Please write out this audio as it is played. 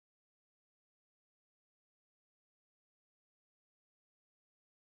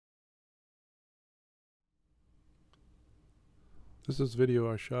This is video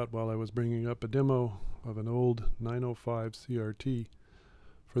I shot while I was bringing up a demo of an old 905 CRT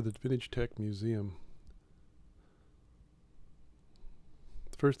for the VintageTek Museum.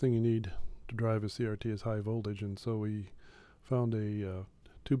 The first thing you need to drive a CRT is high voltage, and so we found a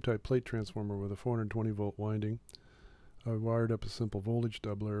tube-type plate transformer with a 420 volt winding. I wired up a simple voltage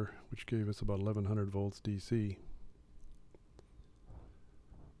doubler, which gave us about 1100 volts DC.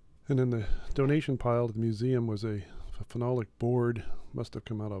 And in the donation pile at the museum was a phenolic board, must have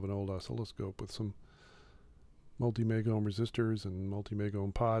come out of an old oscilloscope, with some multi-megohm resistors and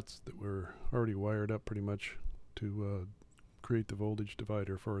multi-megohm pots that were already wired up pretty much to create the voltage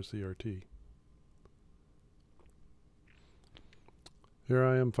divider for a CRT. Here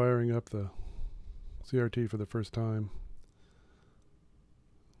I am firing up the CRT for the first time,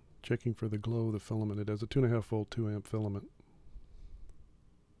 checking for the glow of the filament. It has a 2.5 volt 2 amp filament.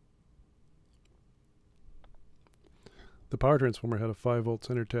 The power transformer had a 5 volt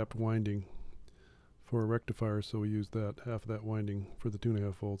center tapped winding for a rectifier, so we used that, half of that winding, for the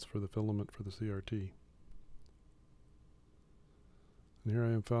 2.5 volts for the filament for the CRT. And here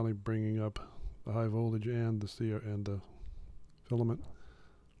I am finally bringing up the high voltage and the filament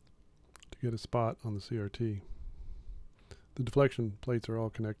to get a spot on the CRT. The deflection plates are all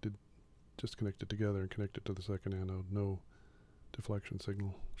connected, just connected together and connected to the second anode. No deflection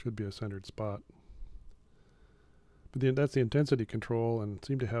signal. Should be a centered spot. But that's the intensity control, and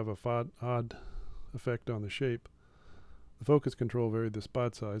seemed to have a odd effect on the shape. The focus control varied the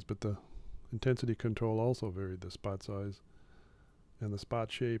spot size, but the intensity control also varied the spot size and the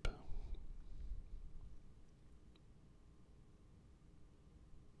spot shape.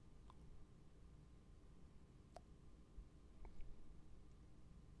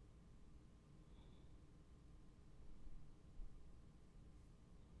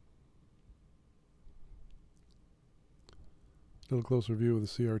 A little closer view of the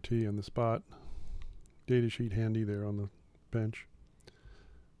CRT and the spot. Data sheet handy there on the bench.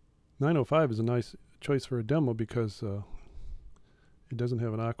 905 is a nice choice for a demo because it doesn't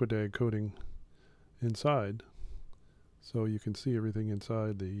have an aquadag coating inside, so you can see everything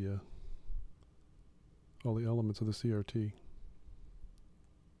inside the all the elements of the CRT.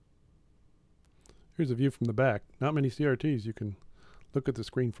 Here's a view from the back. Not many CRTs you can look at the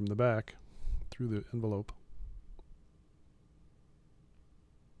screen from the back through the envelope.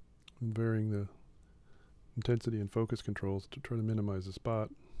 And varying the intensity and focus controls to try to minimize the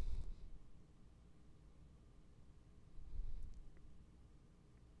spot.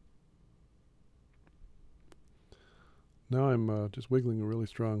 Now I'm just wiggling a really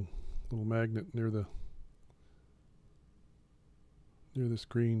strong little magnet near the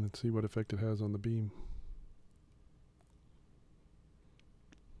screen and see what effect it has on the beam.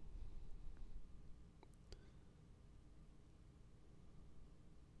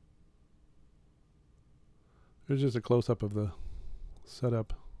 Here's just a close-up of the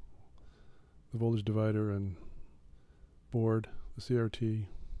setup, the voltage divider and board, the CRT,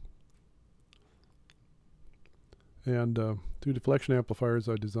 and 2 deflection amplifiers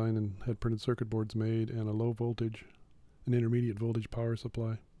I designed and had printed circuit boards made, and a low voltage and intermediate voltage power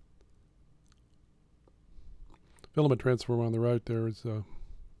supply. Filament transformer on the right there is,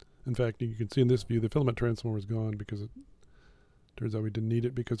 in fact, you can see in this view the filament transformer is gone because it turns out we didn't need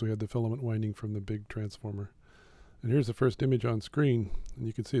it because we had the filament winding from the big transformer. And here's the first image on screen, and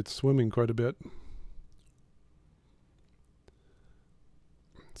you can see it's swimming quite a bit.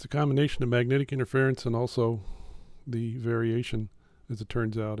 It's a combination of magnetic interference and also the variation, as it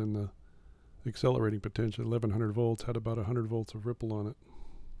turns out, in the accelerating potential. 1100 volts had about 100 volts of ripple on it.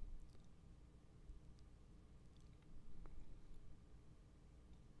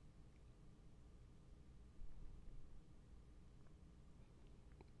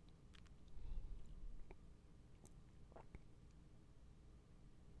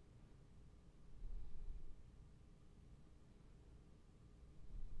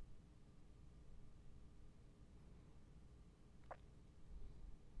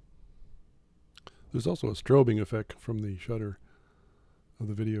 There's also a strobing effect from the shutter of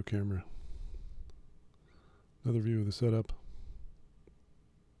the video camera. Another view of the setup.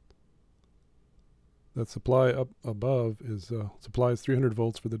 That supply up above is supplies 300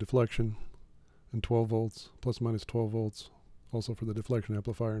 volts for the deflection and 12 volts, plus minus 12 volts, also for the deflection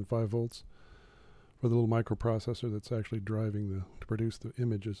amplifier, and 5 volts for the little microprocessor that's actually driving to produce the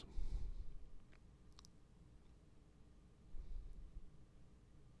images.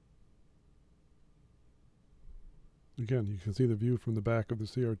 Again, you can see the view from the back of the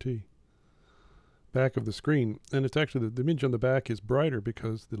CRT, back of the screen, and it's actually the image on the back is brighter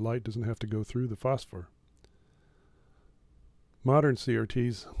because the light doesn't have to go through the phosphor. Modern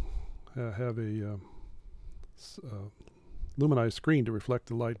CRTs have a luminized screen to reflect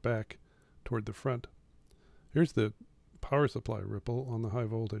the light back toward the front. Here's the power supply ripple on the high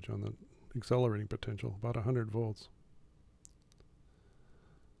voltage on the accelerating potential, about 100 volts.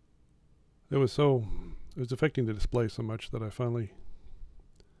 It was affecting the display so much that I finally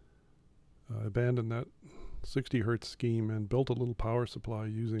abandoned that 60 hertz scheme and built a little power supply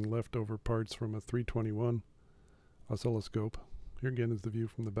using leftover parts from a 321 oscilloscope. Here again is the view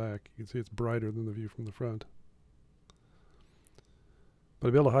from the back. You can see it's brighter than the view from the front. But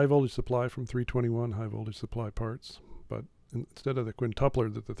I built a high voltage supply from 321 high voltage supply parts, but instead of the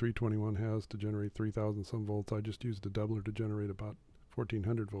quintupler that the 321 has to generate 3,000 some volts, I just used a doubler to generate about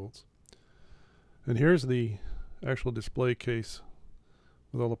 1,400 volts. And here's the actual display case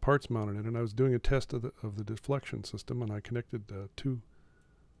with all the parts mounted in it. And I was doing a test of the deflection system, and I connected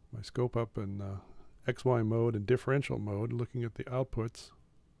my scope up in XY mode and differential mode, looking at the outputs,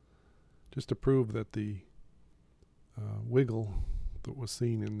 just to prove that the wiggle that was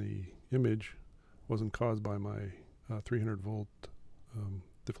seen in the image wasn't caused by my 300 volt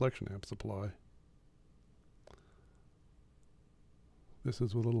deflection amp supply. This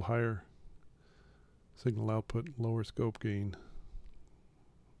is with a little higher signal output, lower scope gain,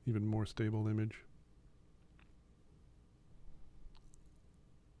 even more stable image.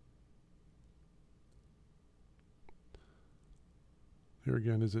 Here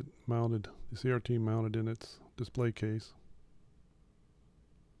again is it mounted, the CRT mounted in its display case.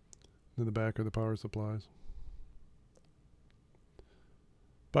 In the back are the power supplies.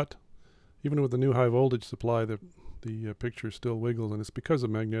 But even with the new high voltage supply, the picture still wiggles, and it's because of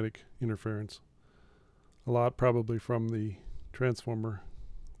magnetic interference. A lot probably from the transformer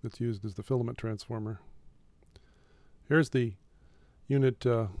that's used as the filament transformer. Here's the unit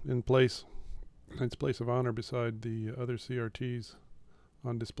in place, in its place of honor beside the other CRTs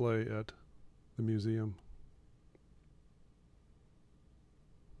on display at the museum.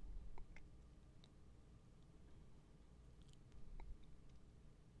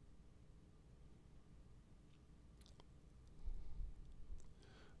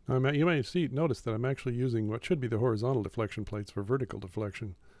 Now, you may notice that I'm actually using what should be the horizontal deflection plates for vertical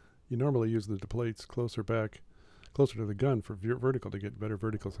deflection. You normally use the plates closer back, closer to the gun for vertical to get better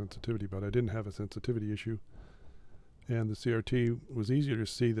vertical sensitivity, but I didn't have a sensitivity issue. And the CRT was easier to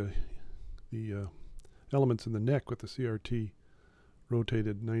see the elements in the neck with the CRT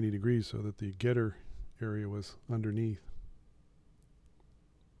rotated 90 degrees so that the getter area was underneath.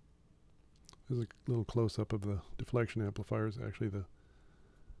 There's a little close-up of the deflection amplifiers, actually the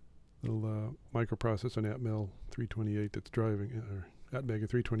little microprocessor Atmel 328 that's driving, or Atmega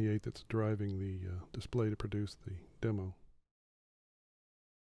 328 that's driving the display to produce the demo.